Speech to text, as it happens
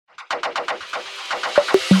Two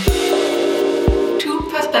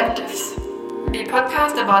Perspectives, the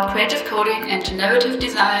podcast about creative coding and narrative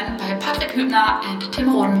design by Patrick Hübner and Tim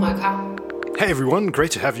Rodenbröker. Hey everyone,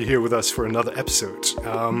 great to have you here with us for another episode.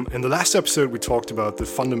 In the last episode we talked about the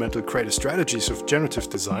fundamental creative strategies of generative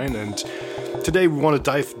design, and today we want to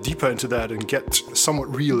dive deeper into that and get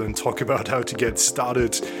somewhat real and talk about how to get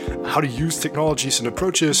started, how to use technologies and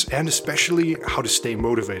approaches, and especially how to stay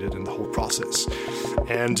motivated in the whole process.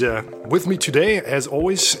 And with me today, as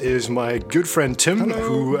always, is my good friend Tim,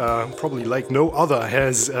 who probably like no other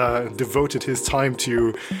has devoted his time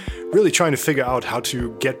to really trying to figure out how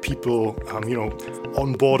to get people,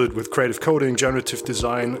 onboarded with creative coding, generative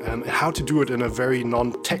design, and how to do it in a very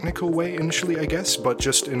non-technical way initially, I guess, but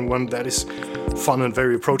just in one that is fun and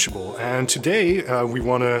very approachable. And today we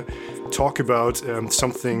want to talk about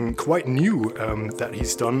something quite new that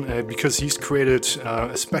he's done because he's created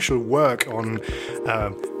a special work on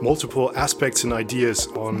multiple aspects and ideas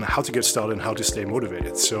on how to get started and how to stay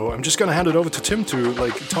motivated. So I'm just going to hand it over to Tim to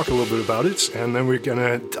talk a little bit about it, and then we're going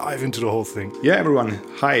to dive into the whole thing. Yeah, everyone.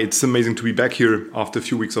 Hi, it's amazing to be back here after a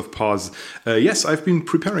few weeks of pause. Yes, I've been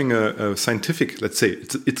preparing a scientific, let's say,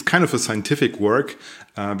 it's kind of a scientific work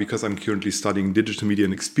because I'm currently studying digital media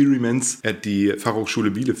and experiments at the Fachhochschule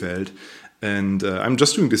Bielefeld. And I'm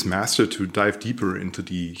just doing this master to dive deeper into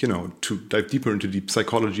the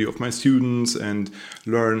psychology of my students and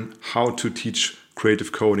learn how to teach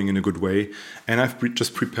creative coding in a good way. And I've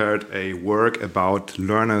just prepared a work about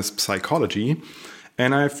learners' psychology.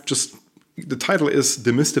 And the title is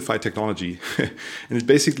Demystify Technology. And it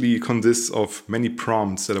basically consists of many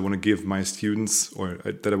prompts that I want to give my students, or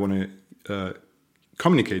that I want to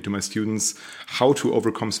communicate to my students how to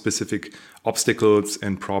overcome specific obstacles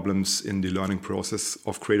and problems in the learning process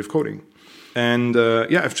of creative coding. And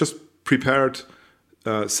I've just prepared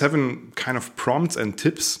 7 kind of prompts and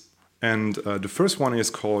tips. And the first one is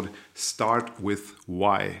called Start with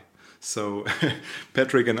Why. So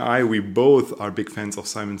Patrick and we both are big fans of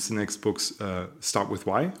Simon Sinek's books, Start with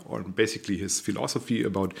Why, or basically his philosophy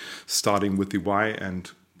about starting with the why and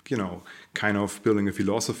kind of building a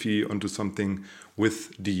philosophy onto something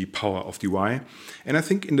with the power of the why. And I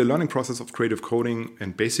think in the learning process of creative coding,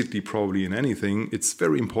 and basically probably in anything, it's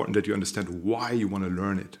very important that you understand why you want to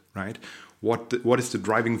learn it, right? What is the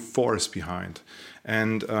driving force behind?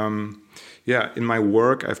 And in my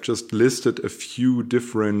work, I've just listed a few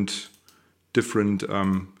different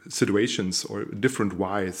situations or different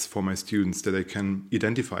whys for my students that they can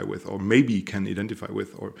identify with, or maybe can identify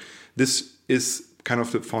with. Or this is kind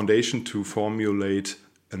of the foundation to formulate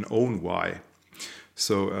an own why.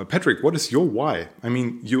 So, Patrick, what is your why? I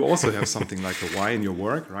mean, you also have something like a why in your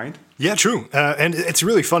work, right? Yeah, true. And it's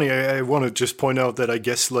really funny. I want to just point out that I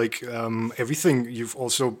guess everything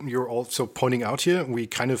you're also pointing out here, we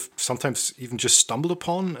kind of sometimes even just stumbled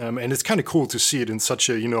upon. And it's kind of cool to see it in such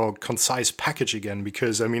a, concise package again,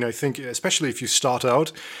 because I think especially if you start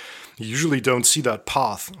out, you usually don't see that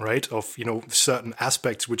path, right, of, certain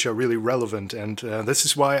aspects which are really relevant. And this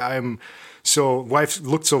is why I've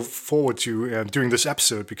looked so forward to doing this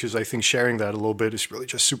episode, because I think sharing that a little bit is really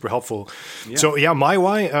just super helpful. Yeah. So, my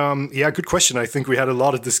why, good question. I think we had a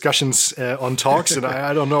lot of discussions on talks, and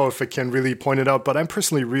I don't know if I can really point it out, but I'm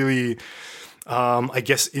personally really,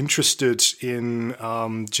 interested in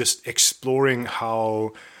just exploring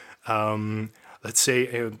how, let's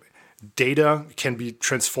say, data can be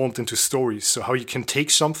transformed into stories. So how you can take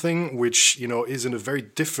something which, is in a very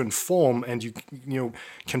different form, and you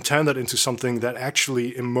can turn that into something that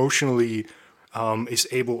actually emotionally is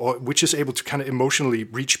able to kind of emotionally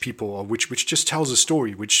reach people, or which just tells a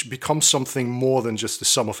story, which becomes something more than just the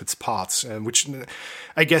sum of its parts, which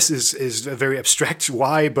I guess is a very abstract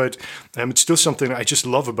why, but it's still something I just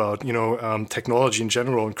love about, technology in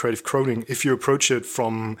general and creative coding, if you approach it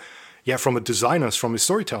from a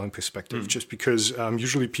storytelling perspective, just because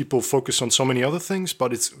usually people focus on so many other things,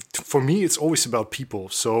 but for me, it's always about people.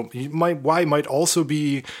 So my why might also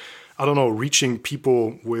be, reaching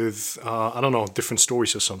people with, different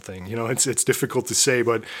stories or something. It's difficult to say,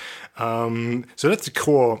 but so that's the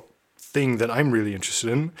core thing that I'm really interested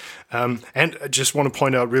in. And I just want to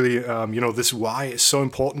point out really, this why is so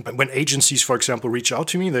important. But when agencies, for example, reach out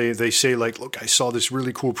to me, they say look, I saw this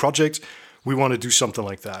really cool project. We want to do something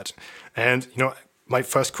like that. And, my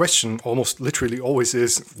first question almost literally always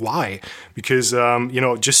is why? Because,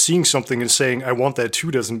 just seeing something and saying, I want that too,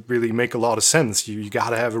 doesn't really make a lot of sense. You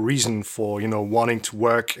got to have a reason for, wanting to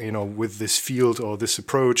work, with this field or this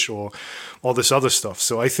approach or all this other stuff.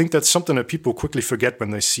 So I think that's something that people quickly forget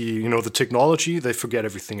when they see, the technology, they forget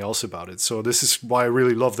everything else about it. So this is why I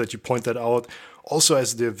really love that you point that out also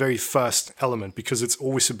as the very first element, because it's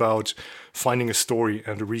always about finding a story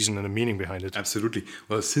and a reason and a meaning behind it. Absolutely.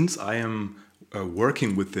 Well, since I am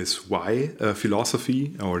working with this why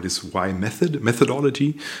philosophy or this why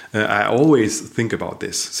methodology, I always think about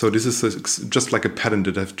this. So this is just like a pattern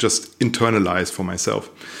that I've just internalized for myself.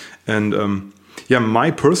 And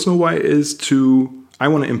my personal why is I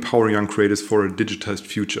want to empower young creators for a digitized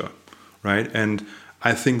future, right? And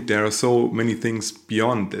I think there are so many things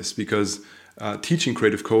beyond this, because teaching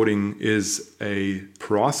creative coding is a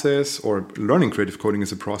process, or learning creative coding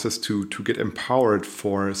is a process to get empowered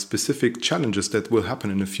for specific challenges that will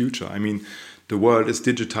happen in the future. I mean, the world is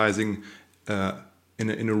digitizing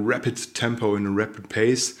in a rapid tempo, in a rapid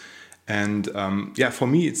pace. And for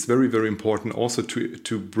me, it's very, very important also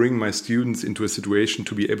to bring my students into a situation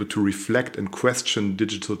to be able to reflect and question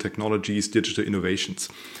digital technologies, digital innovations.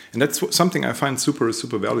 And that's something I find super,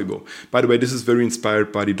 super valuable. By the way, this is very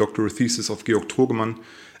inspired by the doctoral thesis of Georg Trogemann,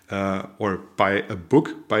 or by a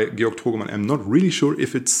book by Georg Trogemann. I'm not really sure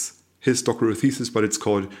if it's his doctoral thesis, but it's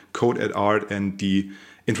called Code at Art, and the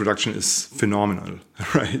introduction is phenomenal,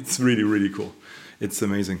 right? It's really, really cool. It's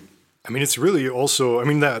amazing. I mean, it's really also,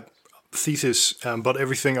 that thesis, but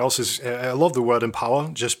everything else is, I love the word empower,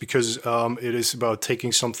 just because it is about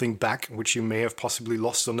taking something back which you may have possibly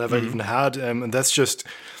lost or never even had, and that's just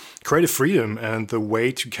creative freedom and the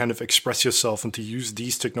way to kind of express yourself and to use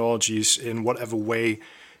these technologies in whatever way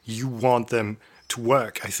you want them to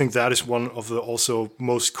work. I think that is one of the also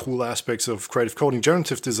most cool aspects of creative coding,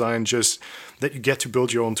 generative design, just that you get to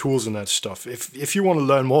build your own tools and that stuff. If you want to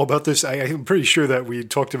learn more about this, I'm pretty sure that we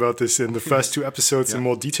talked about this in the first 2 episodes in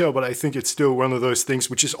more detail, but I think it's still one of those things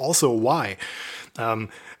which is also why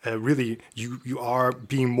really you are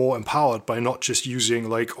being more empowered by not just using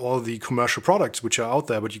like all the commercial products which are out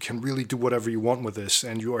there, but you can really do whatever you want with this,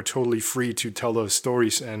 and you are totally free to tell those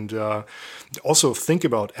stories and also think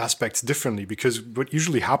about aspects differently. Because what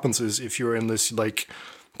usually happens is, if you're in this like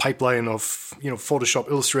pipeline of Photoshop,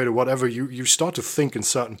 Illustrator, whatever, you start to think in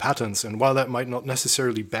certain patterns, and while that might not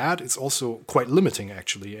necessarily bad, it's also quite limiting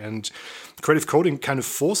actually. And creative coding kind of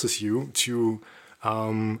forces you to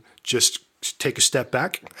just take a step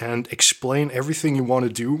back and explain everything you want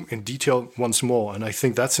to do in detail once more. And I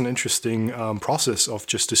think that's an interesting process of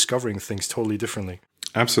just discovering things totally differently.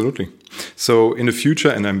 Absolutely. So in the future,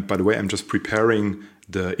 and I'm just preparing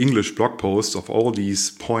the English blog post of all these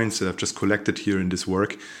points that I've just collected here in this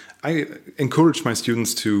work, I encourage my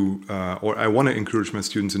students I want to encourage my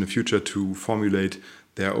students in the future to formulate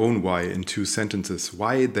their own why in 2 sentences.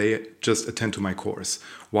 Why they just attend to my course,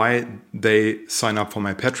 why they sign up for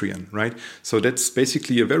my Patreon, right? So that's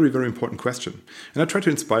basically a very, very important question. And I try to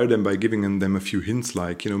inspire them by giving them a few hints,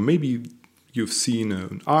 like, maybe you've seen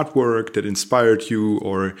an artwork that inspired you,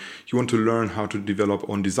 or you want to learn how to develop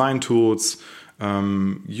own design tools.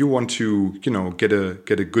 You want to, get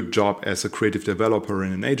a good job as a creative developer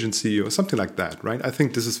in an agency or something like that, right? I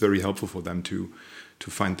think this is very helpful for them to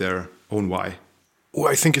find their own why. Well,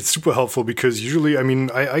 I think it's super helpful, because usually,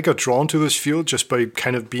 I got drawn to this field just by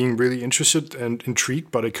kind of being really interested and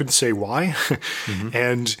intrigued, but I couldn't say why.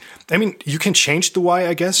 And you can change the why,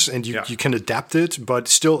 I guess, and you can adapt it, but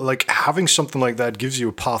still, like, having something like that gives you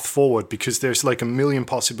a path forward, because there's like a million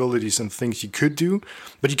possibilities and things you could do,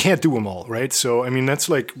 but you can't do them all, right? So, that's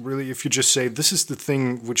like really, if you just say, this is the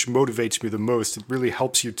thing which motivates me the most, it really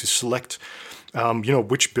helps you to select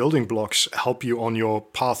which building blocks help you on your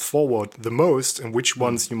path forward the most, and which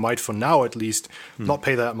ones you might, for now at least, not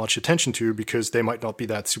pay that much attention to, because they might not be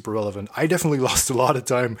that super relevant. I definitely lost a lot of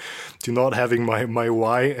time to not having my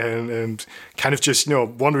why and kind of just,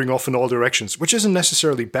 wandering off in all directions, which isn't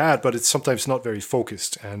necessarily bad, but it's sometimes not very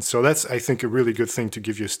focused. And so that's, I think, a really good thing to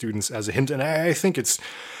give your students as a hint. And I think it's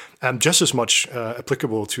just as much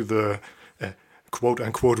applicable to the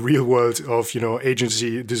quote-unquote real world of,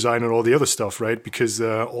 agency design and all the other stuff, right? Because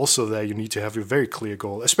also there you need to have a very clear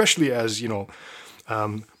goal, especially as,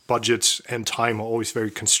 budgets and time are always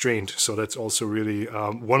very constrained. So that's also really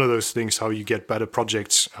one of those things, how you get better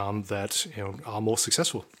projects that, are more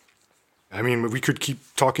successful. We could keep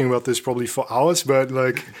talking about this probably for hours, but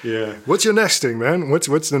what's your next thing, man?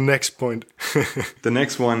 What's the next point? The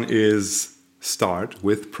next one is start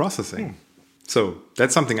with processing. So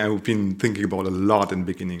that's something I've been thinking about a lot in the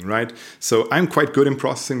beginning, right? So I'm quite good in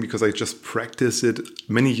processing because I just practiced it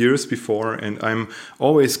many years before, and I'm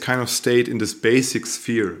always kind of stayed in this basic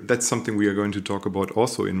sphere. That's something we are going to talk about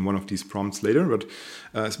also in one of these prompts later. But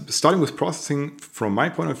starting with processing, from my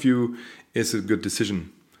point of view, is a good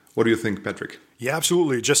decision. What do you think, Patrick? Yeah,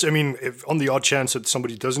 absolutely. Just, I mean, if on the odd chance that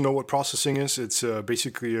somebody doesn't know what processing is, it's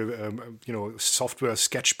basically a software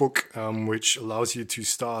sketchbook, which allows you to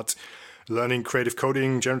start learning creative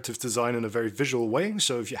coding, generative design in a very visual way.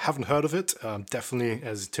 So if you haven't heard of it, definitely,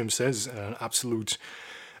 as Tim says, an absolute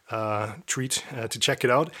treat to check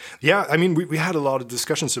it out. Yeah, I mean, we had a lot of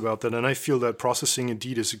discussions about that, and I feel that processing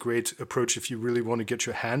indeed is a great approach if you really want to get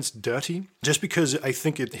your hands dirty, just because I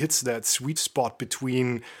think it hits that sweet spot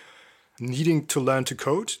between needing to learn to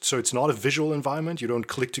code. So it's not a visual environment. You don't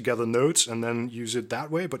click together nodes and then use it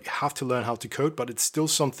that way, but you have to learn how to code. But it's still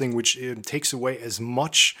something which takes away as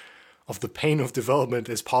much of the pain of development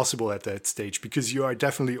as possible at that stage, because you are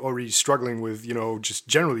definitely already struggling with, just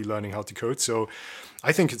generally learning how to code. So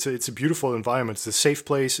I think it's a beautiful environment. It's a safe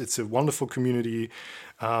place. It's a wonderful community.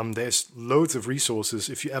 There's loads of resources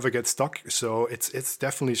if you ever get stuck. So it's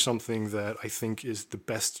definitely something that I think is the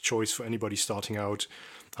best choice for anybody starting out,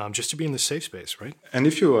 just to be in the safe space, right? And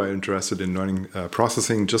if you are interested in learning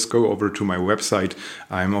processing, just go over to my website.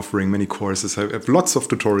 I'm offering many courses. I have lots of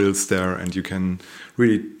tutorials there, and you can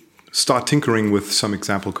really start tinkering with some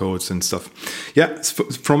example codes and stuff. Yeah,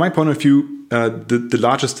 from my point of view, the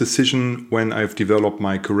largest decision when I've developed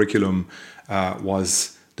my curriculum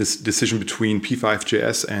was this decision between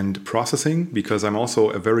P5.js and processing, because I'm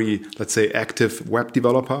also a very, let's say, active web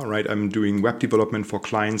developer, right? I'm doing web development for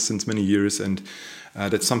clients since many years, and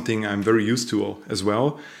that's something I'm very used to as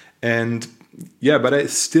well. And yeah, but I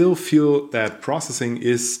still feel that processing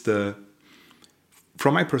is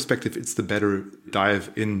from my perspective, it's the better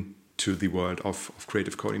dive into the world of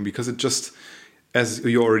creative coding, because it just, as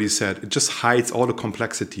you already said, it just hides all the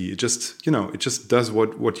complexity. It just, it just does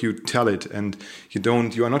what you tell it, and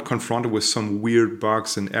you are not confronted with some weird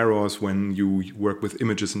bugs and errors when you work with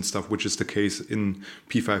images and stuff, which is the case in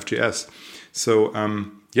P5.js. So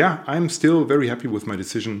yeah, I'm still very happy with my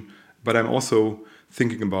decision, but I'm also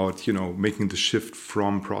thinking about, making the shift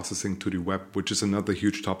from processing to the web, which is another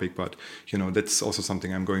huge topic. But, that's also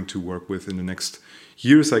something I'm going to work with in the next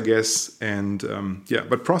years, I guess. And yeah,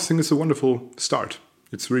 but processing is a wonderful start.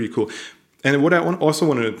 It's really cool. And what I also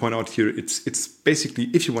want to point out here, it's basically,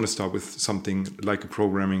 if you want to start with something like a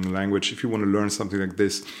programming language, if you want to learn something like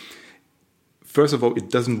this, first of all, it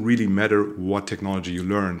doesn't really matter what technology you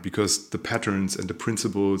learn, because the patterns and the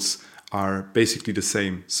principles are basically the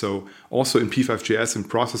same. So also in P5.js and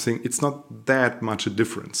processing, it's not that much a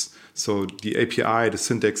difference. So the API, the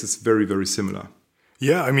syntax is very, very similar.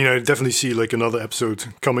 Yeah, I mean, I definitely see like another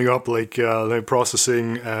episode coming up, like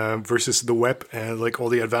processing versus the web, and like all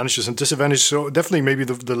the advantages and disadvantages. So definitely maybe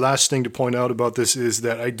the last thing to point out about this is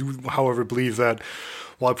that I do, however, believe that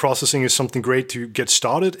while processing is something great to get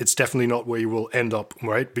started, it's definitely not where you will end up,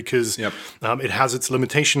 right? Because it has its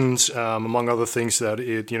limitations, among other things, that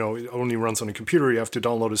it only runs on a computer. You have to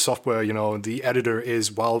download the software. The editor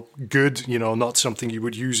is, while good, not something you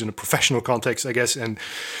would use in a professional context, I guess, and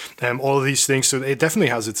all of these things. So it definitely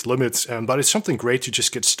has its limits, but it's something great to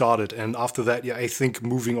just get started. And after that, I think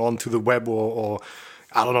moving on to the web or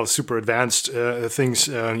I don't know, super advanced things,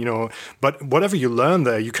 but whatever you learn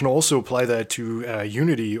there, you can also apply that to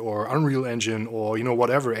Unity or Unreal Engine or,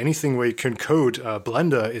 whatever, anything where you can code.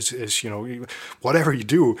 Blender is whatever you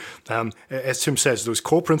do. As Tim says, those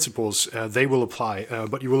core principles, they will apply,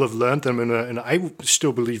 but you will have learned them in a I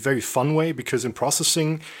still believe, very fun way, because in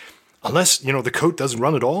processing, unless, the code doesn't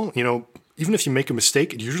run at all, even if you make a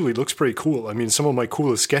mistake, it usually looks pretty cool. I mean, some of my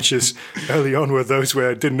coolest sketches early on were those where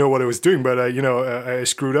I didn't know what I was doing, but I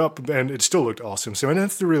screwed up and it still looked awesome. So, and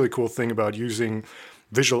that's the really cool thing about using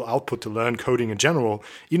visual output to learn coding in general,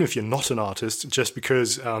 even if you're not an artist, just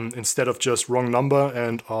because instead of just wrong number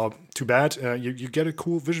and too bad, you get a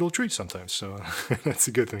cool visual treat sometimes. So that's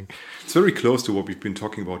a good thing. It's very close to what we've been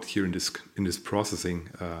talking about here in this processing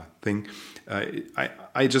thing.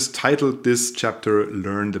 I just titled this chapter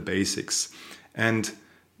 "Learn the Basics," and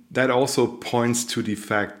that also points to the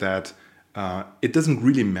fact that it doesn't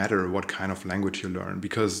really matter what kind of language you learn,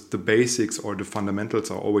 because the basics or the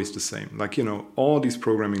fundamentals are always the same. Like, all these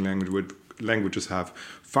programming languages have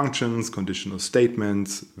functions, conditional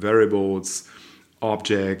statements, variables,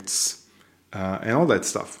 objects, and all that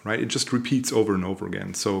stuff, right? It just repeats over and over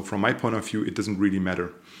again. So from my point of view, it doesn't really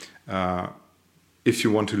matter. If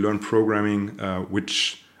you want to learn programming,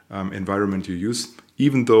 which environment you use,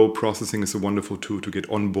 even though processing is a wonderful tool to get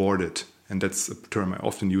onboarded And that's a term I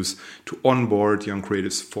often use to onboard young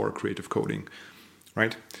creatives for creative coding,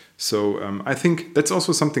 right? So I think that's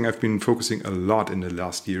also something I've been focusing a lot in the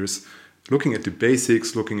last years, looking at the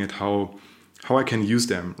basics, looking at how I can use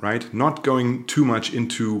them, right? Not going too much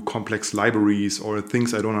into complex libraries or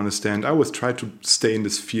things I don't understand. I always try to stay in the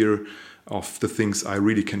sphere of the things I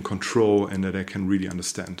really can control and that I can really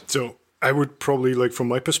understand. So I would probably, like, from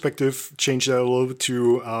my perspective, change that a little bit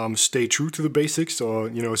to stay true to the basics, or,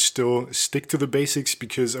 you know, still stick to the basics,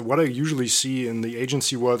 because what I usually see in the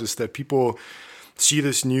agency world is that people see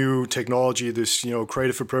this new technology, this, you know,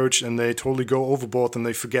 creative approach, and they totally go overboard, and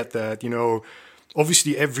they forget that, you know,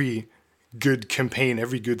 obviously every good campaign,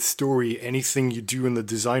 every good story, anything you do in the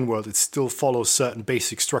design world, it still follows certain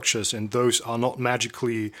basic structures, and those are not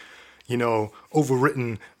magically, you know,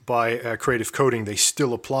 overwritten by creative coding. They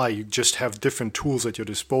still apply. You just have different tools at your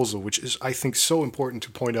disposal, which is, I think, so important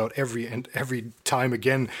to point out every time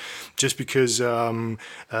again, just because,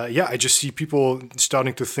 I just see people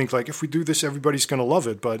starting to think like, if we do this, everybody's going to love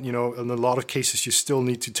it. But, you know, in a lot of cases, you still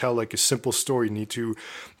need to tell like a simple story. You need to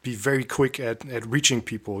be very quick at reaching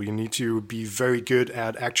people. You need to be very good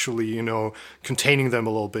at actually, you know, containing them a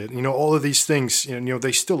little bit. You know, all of these things, you know,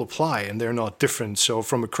 they still apply and they're not different. So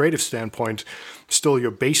from a creative standpoint, still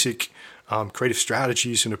your basic creative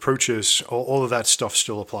strategies and approaches, all of that stuff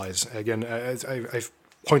still applies. Again, I've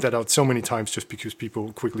pointed that out so many times just because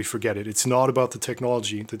people quickly forget it. It's not about the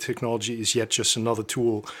technology. The technology is yet just another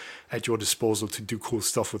tool at your disposal to do cool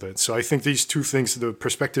stuff with it. So I think these two things, the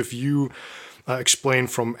perspective you explain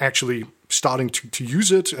from actually starting to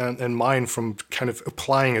use it, and mine from kind of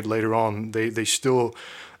applying it later on, they still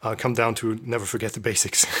come down to never forget the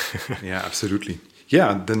basics. Yeah, absolutely.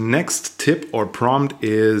 Yeah, the next tip or prompt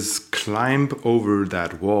is climb over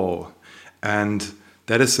that wall. And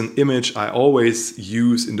that is an image I always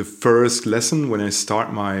use in the first lesson when I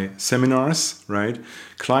start my seminars, right?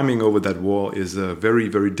 Climbing over that wall is a very,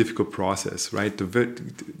 very difficult process, right?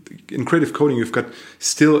 In creative coding, you've got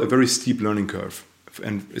still a very steep learning curve.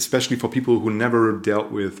 And especially for people who never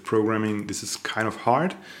dealt with programming, this is kind of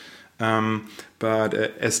hard. But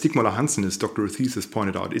as Stigmøller Hansen, his doctoral thesis,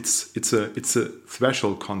 pointed out, it's a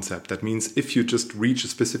threshold concept. That means if you just reach a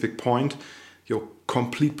specific point, your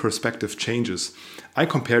complete perspective changes. I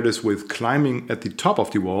compare this with climbing at the top of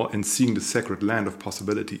the wall and seeing the sacred land of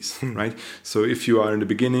possibilities, right? So if you are in the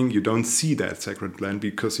beginning, you don't see that sacred land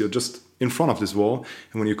because you're just in front of this wall.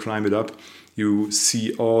 And when you climb it up, you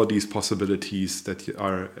see all these possibilities that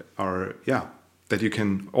that you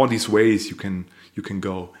can, all these ways you can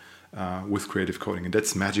go. With creative coding, and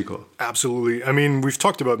that's magical. Absolutely. I mean, we've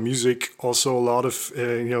talked about music also a lot of,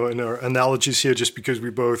 in our analogies here, just because we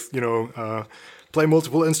both, play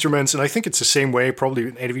multiple instruments. And I think it's the same way, probably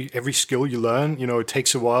in every skill you learn, it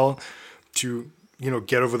takes a while to,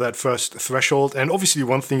 get over that first threshold. And obviously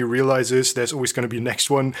one thing you realize is there's always going to be a next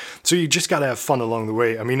one. So you just got to have fun along the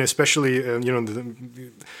way. I mean, especially,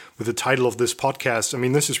 with the title of this podcast, I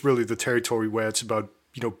mean, this is really the territory where it's about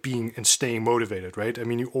being and staying motivated, right? I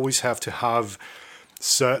mean, you always have to have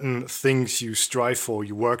certain things you strive for,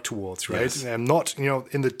 you work towards, right? Yes. And not,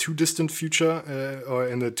 in the too distant future or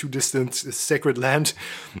in the too distant sacred land,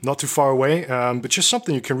 not too far away, but just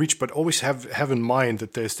something you can reach, but always have in mind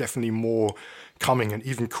that there's definitely more coming and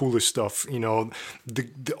even cooler stuff.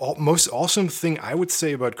 The most awesome thing I would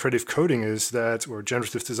say about creative coding is that, or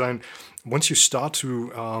generative design, once you start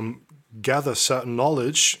to gather certain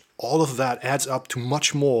knowledge, all of that adds up to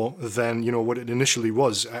much more than what it initially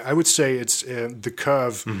was. I would say it's the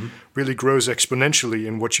curve really grows exponentially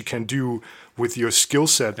in what you can do with your skill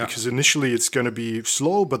set, because initially it's going to be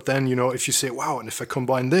slow, but then if you say, wow, and if I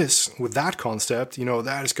combine this with that concept,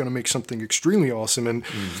 that is going to make something extremely awesome, and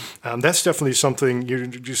that's definitely something you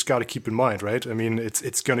just got to keep in mind, right? I mean,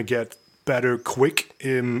 it's going to get better quick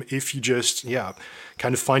if you just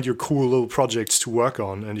kind of find your cool little projects to work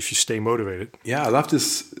on, and if you stay motivated. Yeah, I love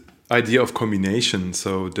this idea of combination.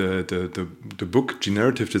 So the book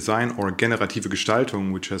Generative Design or Generative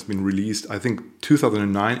Gestaltung, which has been released, I think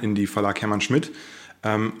 2009 in the Verlag Hermann Schmidt,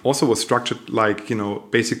 also was structured like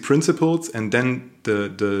basic principles, and then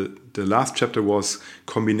the last chapter was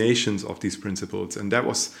combinations of these principles, and that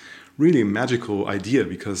was really a magical idea,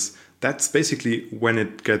 because that's basically when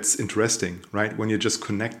it gets interesting, right? When you just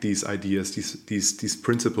connect these ideas, these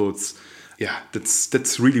principles. Yeah,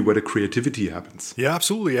 that's really where the creativity happens. Yeah,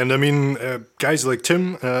 absolutely. And I mean, guys like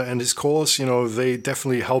Tim and his course, they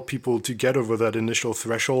definitely help people to get over that initial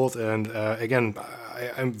threshold. And again,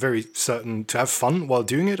 I'm very certain to have fun while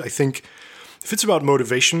doing it. I think if it's about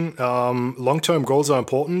motivation, long-term goals are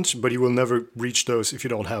important, but you will never reach those if you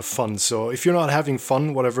don't have fun. So if you're not having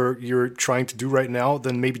fun, whatever you're trying to do right now,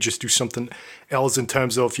 then maybe just do something else in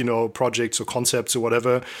terms of, projects or concepts or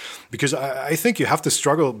whatever. Because I think you have to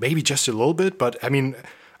struggle maybe just a little bit. But I mean,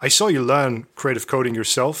 I saw you learn creative coding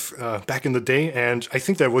yourself back in the day, and I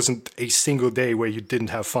think there wasn't a single day where you didn't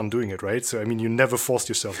have fun doing it, right? So, I mean, you never forced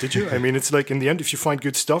yourself, did you? I mean, it's like in the end, if you find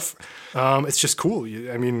good stuff, it's just cool.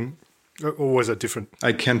 Or was that different?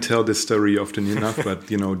 I can't tell this story often enough, but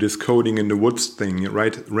this coding in the woods thing,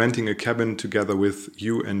 right? Renting a cabin together with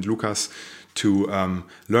you and Lucas to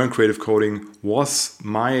learn creative coding was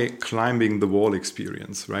my climbing the wall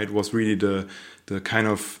experience, right? It was really the kind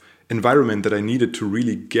of environment that I needed to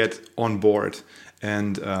really get on board.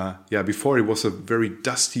 And before it was a very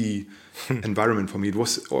dusty environment for me. It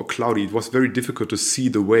was cloudy. It was very difficult to see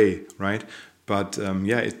the way, right? But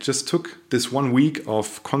it just took this 1 week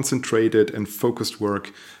of concentrated and focused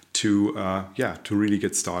work to really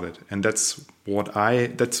get started. And that's what I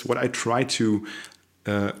try to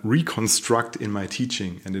reconstruct in my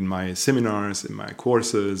teaching and in my seminars, in my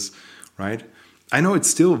courses, right? I know it's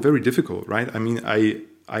still very difficult, right? I mean, I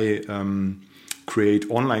create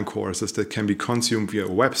online courses that can be consumed via a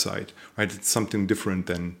website, right? It's something different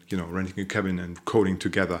than, renting a cabin and coding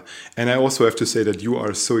together. And I also have to say that you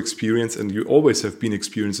are so experienced and you always have been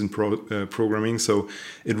experienced in programming. So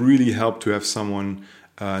it really helped to have someone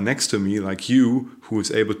next to me like you who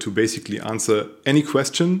is able to basically answer any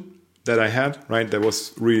question that I had, right? That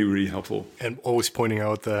was really, really helpful. And always pointing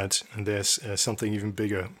out that there's something even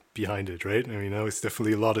bigger behind it, right? I mean, it's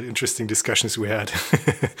definitely a lot of interesting discussions we had.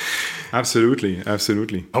 Absolutely.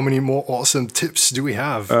 How many more awesome tips do we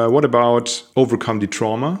have? What about overcome the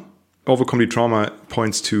trauma? Overcome the trauma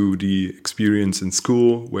points to the experience in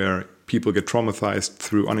school where people get traumatized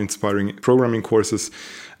through uninspiring programming courses.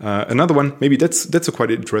 Another one, maybe that's a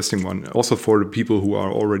quite interesting one. Also for the people who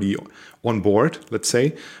are already on board, let's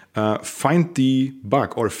say, find the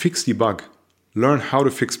bug or fix the bug. Learn how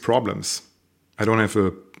to fix problems. I don't have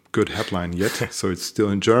a good headline yet, so it's still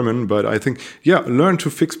in German, but I think, learn to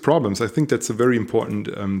fix problems. I think that's a very important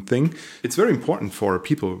thing. It's very important for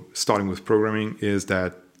people starting with programming is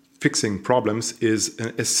that fixing problems is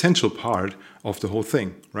an essential part of the whole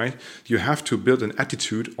thing, right? You have to build an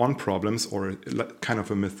attitude on problems or kind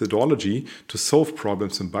of a methodology to solve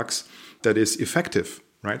problems and bugs that is effective,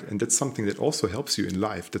 right? And that's something that also helps you in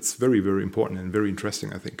life. That's very, very important and very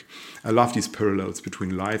interesting, I think. I love these parallels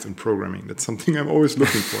between life and programming. That's something I'm always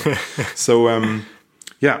looking for. So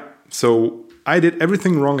I did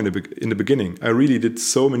everything wrong in the beginning. I really did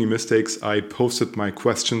so many mistakes. I posted my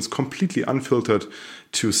questions completely unfiltered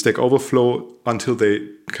to Stack Overflow until they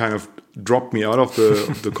kind of dropped me out of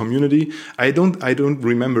the community. I don't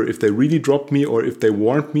remember if they really dropped me or if they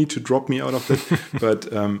warned me to drop me out of it.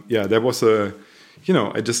 But there was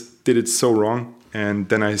I just did it so wrong. And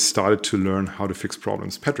then I started to learn how to fix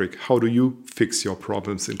problems. Patrick, how do you fix your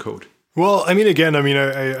problems in code? Well, I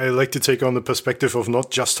like to take on the perspective of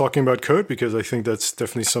not just talking about code, because I think that's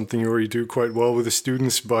definitely something you already do quite well with the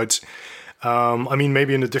students. But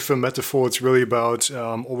maybe in a different metaphor, it's really about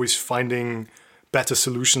always finding better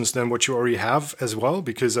solutions than what you already have as well.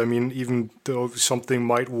 Because, even though something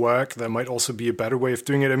might work, there might also be a better way of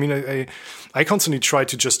doing it. I constantly try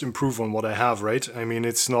to just improve on what I have, right?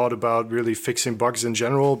 It's not about really fixing bugs in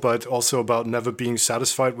general, but also about never being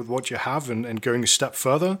satisfied with what you have and going a step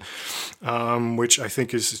further, which I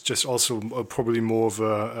think is just also probably more of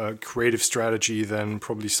a creative strategy than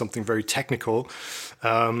probably something very technical.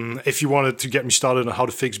 If you wanted to get me started on how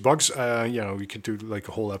to fix bugs, we could do like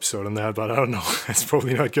a whole episode on that, but I don't know. It's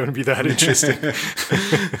probably not going to be that interesting.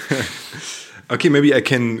 Okay, maybe I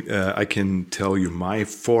can tell you my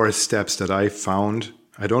 4 steps that I found.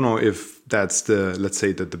 I don't know if that's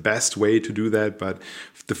the best way to do that, but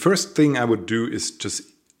the first thing I would do is just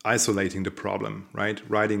isolating the problem, right?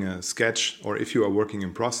 Writing a sketch, or if you are working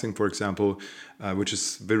in processing, for example, which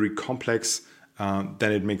is very complex,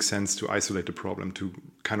 then it makes sense to isolate the problem, to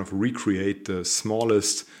kind of recreate the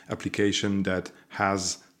smallest application that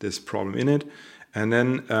has this problem in it. And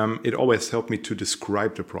then it always helped me to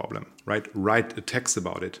describe the problem, right? Write a text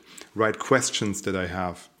about it, write questions that I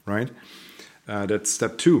have, right? That's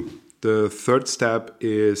step 2. The third step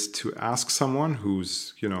is to ask someone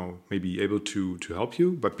who's, maybe able to help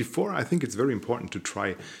you. But before, I think it's very important to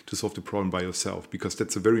try to solve the problem by yourself, because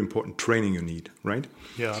that's a very important training you need, right?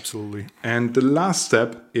 Yeah, absolutely. And the last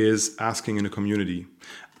step is asking in a community.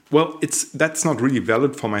 Well, that's not really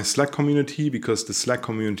valid for my Slack community, because the Slack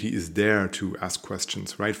community is there to ask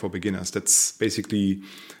questions, right? For beginners. That's basically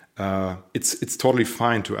it's totally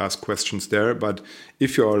fine to ask questions there. But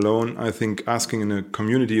if you're alone, I think asking in a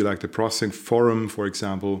community like the Processing Forum, for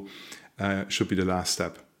example, should be the last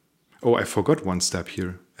step. Oh, I forgot one step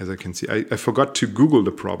here, as I can see. I forgot to Google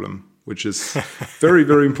the problem, which is very,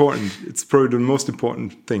 very important. It's probably the most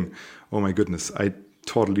important thing. Oh my goodness, I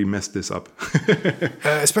totally messed this up.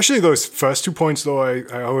 Especially those first 2 points, though.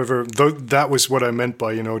 However, that was what I meant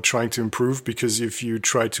by trying to improve. Because if you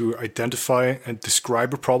try to identify and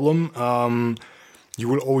describe a problem, you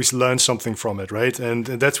will always learn something from it, right? And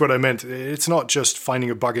that's what I meant. It's not just finding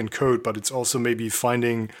a bug in code, but it's also maybe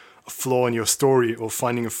finding a flaw in your story or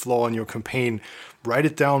finding a flaw in your campaign. Write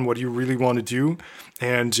it down, what you really want to do.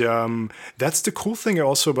 And that's the cool thing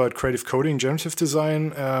also about creative coding, generative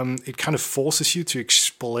design. It kind of forces you to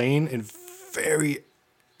explain in very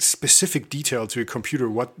specific detail to a computer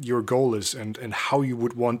what your goal is and how you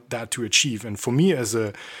would want that to achieve. And for me as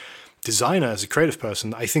a designer, as a creative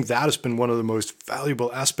person, I think that has been one of the most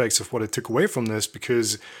valuable aspects of what I took away from this,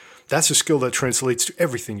 because that's a skill that translates to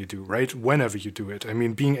everything you do, right? Whenever you do it. I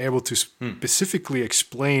mean, being able to specifically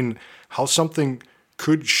explain how something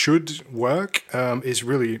should work is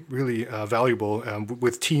really, really valuable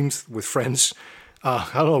with teams, with friends, I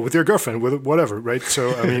don't know, with your girlfriend, with whatever, right?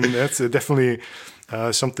 So, I mean, that's definitely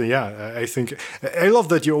something, I think. I love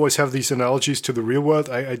that you always have these analogies to the real world.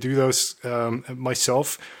 I do those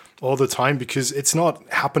myself all the time, because it's not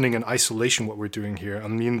happening in isolation what we're doing here. I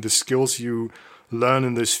mean, the skills you learn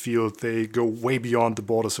in this field, they go way beyond the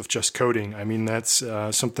borders of just coding. I mean, that's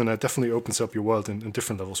something that definitely opens up your world in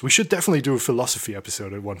different levels. We should definitely do a philosophy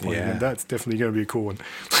episode at one point, and that's definitely going to be a cool one.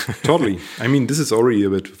 Totally. I mean, this is already a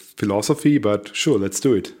bit philosophy, but sure, let's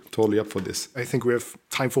do it. Totally up for this. I think we have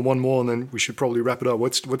time for one more, and then we should probably wrap it up.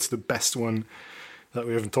 What's the best one that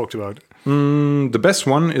we haven't talked about? The best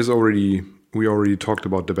one is we already talked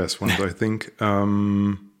about the best ones, I think.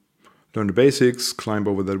 Learn the basics, climb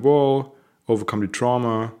over that wall, overcome the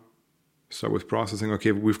trauma, start with processing.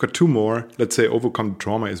 Okay, we've got two more. Let's say overcome the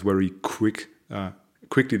trauma is very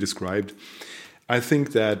quickly described. I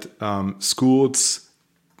think that schools,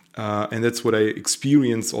 and that's what I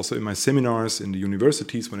experience also in my seminars in the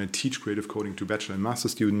universities when I teach creative coding to bachelor and master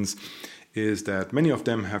students, is that many of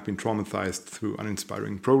them have been traumatized through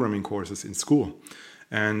uninspiring programming courses in school.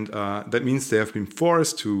 And that means they have been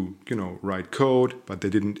forced to, write code, but they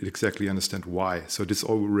didn't exactly understand why. So this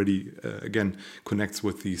already, again, connects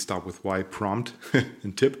with the start with why prompt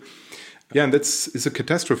and tip. Yeah, and it's a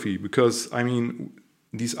catastrophe, because, I mean,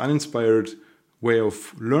 these uninspired way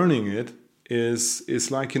of learning it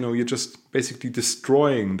is like, you're just basically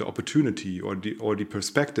destroying the opportunity or the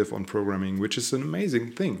perspective on programming, which is an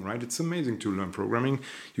amazing thing, right? It's amazing to learn programming.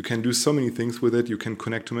 You can do so many things with it. You can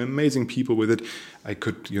connect to amazing people with it. I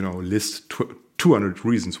could, list 200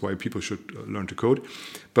 reasons why people should learn to code.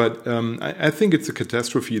 But I think it's a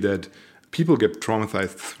catastrophe that people get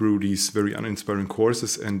traumatized through these very uninspiring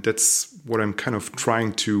courses. And that's what I'm kind of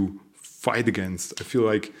trying to fight against. I feel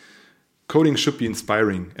like coding should be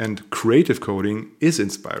inspiring, and creative coding is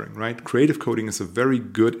inspiring, right? Creative coding is a very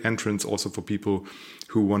good entrance also for people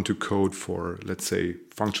who want to code for, let's say,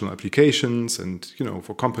 functional applications and,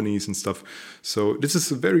 for companies and stuff. So this is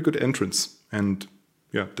a very good entrance. And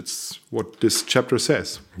yeah, that's what this chapter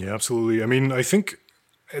says. Yeah, absolutely. I mean, I think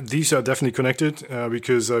these are definitely connected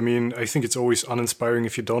because, I mean, I think it's always uninspiring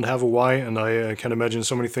if you don't have a why. And I can imagine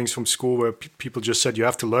so many things from school where people just said you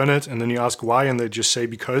have to learn it. And then you ask why, and they just say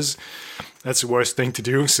because. That's the worst thing to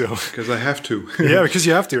do. So because I have to. Yeah, because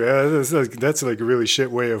you have to. That's like a really shit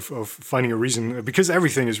way of finding a reason. Because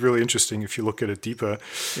everything is really interesting if you look at it deeper.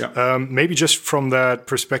 Yeah. Maybe just from that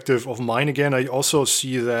perspective of mine again, I also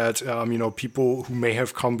see that people who may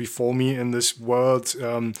have come before me in this world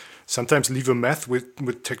sometimes leave a mess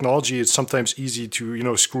with technology. It's sometimes easy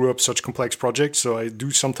to screw up such complex projects. So I do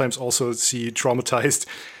sometimes also see traumatized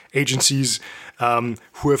agencies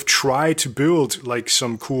who have tried to build like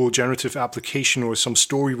some cool generative application or some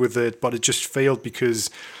story with it, but it just failed because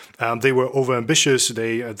they were overambitious.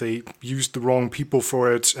 They used the wrong people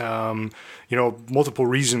for it. Multiple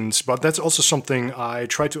reasons. But that's also something I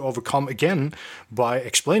try to overcome again by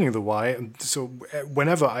explaining the why. So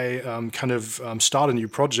whenever I start a new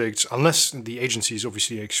project, unless the agency is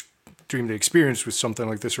obviously extremely experienced with something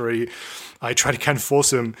like this already, I try to kind of force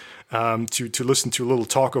them to listen to a little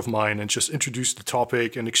talk of mine and just introduce the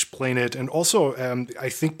topic and explain it. And also, I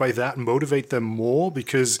think by that motivate them more,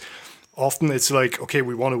 because often it's like, okay,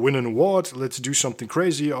 we want to win an award. Let's do something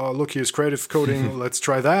crazy. Oh, look, here's creative coding. Let's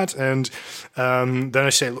try that. And then I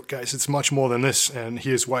say, look, guys, it's much more than this. And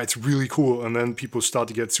here's why it's really cool. And then people start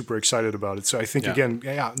to get super excited about it. So I think, again,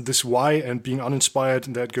 this why and being uninspired,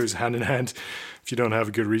 that goes hand in hand if you don't have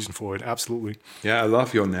a good reason for it. Absolutely. Yeah, I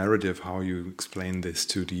love your narrative, how you explain this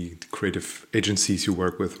to the creative agencies you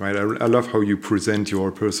work with, right? I love how you present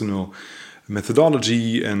your personal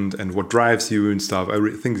methodology and what drives you and stuff. I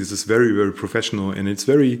think this is very, very professional, and it's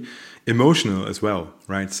very emotional as well,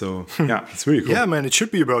 right? So yeah, it's really cool. Yeah, man, it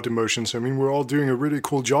should be about emotions. I mean, we're all doing a really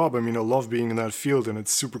cool job. I mean, I love being in that field, and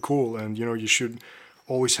it's super cool. And, you should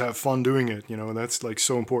always have fun doing it, and that's like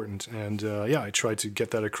so important. And I try to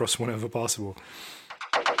get that across whenever possible.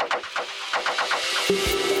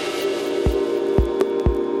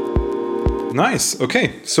 Nice.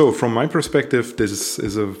 Okay. So from my perspective, this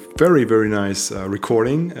is a very, very nice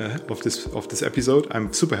recording of this episode.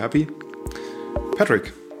 I'm super happy.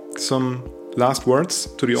 Patrick, some last words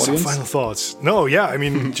to the audience? Some final thoughts. No, yeah. I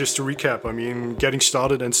mean, just to recap, I mean, getting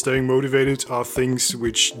started and staying motivated are things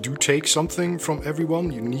which do take something from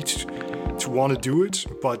everyone. You need to want to do it,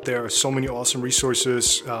 but there are so many awesome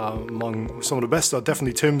resources. Among some of the best are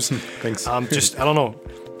definitely Tim's. Thanks. I don't know.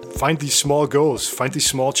 Find these small goals, find these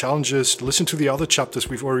small challenges, listen to the other chapters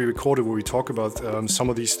we've already recorded where we talk about some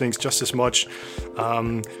of these things just as much.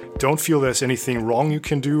 Don't feel there's anything wrong you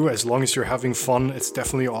can do. As long as you're having fun, it's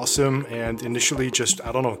definitely awesome. And initially just,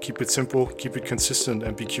 keep it simple, keep it consistent,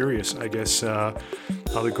 and be curious, I guess, are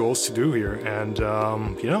the goals to do here. And,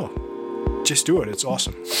 just do it. It's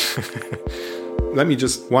awesome. Let me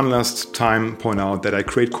just one last time point out that I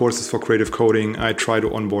create courses for creative coding. I try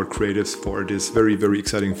to onboard creatives for this very, very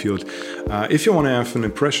exciting field. If you want to have an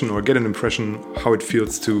impression or get an impression how it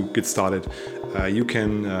feels to get started, you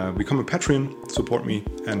can become a Patreon, support me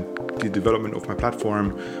and the development of my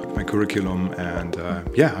platform, my curriculum. And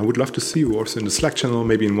I would love to see you also in the Slack channel,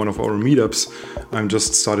 maybe in one of our meetups. I'm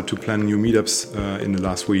just started to plan new meetups in the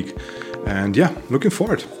last week. And looking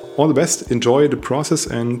forward. All the best. Enjoy the process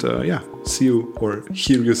and see you or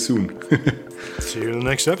hear you soon. See you in the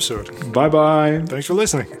next episode. Bye-bye. Thanks for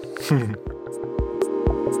listening.